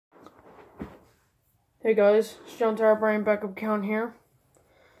Hey guys, it's John Tower Brian Backup Account here.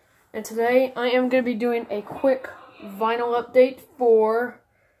 And today I am going to be doing a quick vinyl update for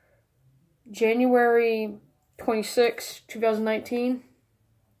January 26, 2019.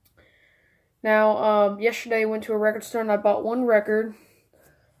 Now, yesterday I went to a record store and I bought one record.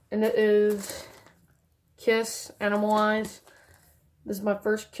 And it is Kiss, Animalize. This is my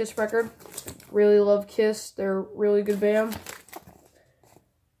first Kiss record. Really love Kiss. They're a really good band.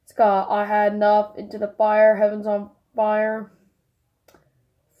 It's got I Had Enough, Into the Fire, Heaven's on Fire,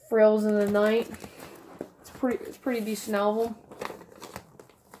 Frills in the Night. It's pretty decent album.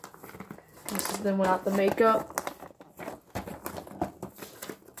 This is them without the makeup.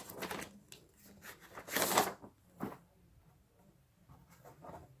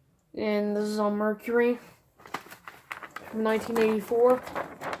 And this is on Mercury from 1984.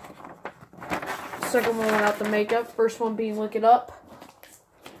 Second one without the makeup. First one being Look It Up.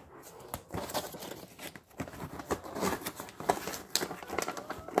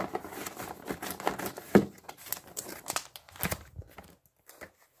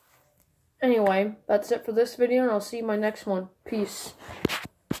 Anyway, that's it for this video, and I'll see you in my next one. Peace.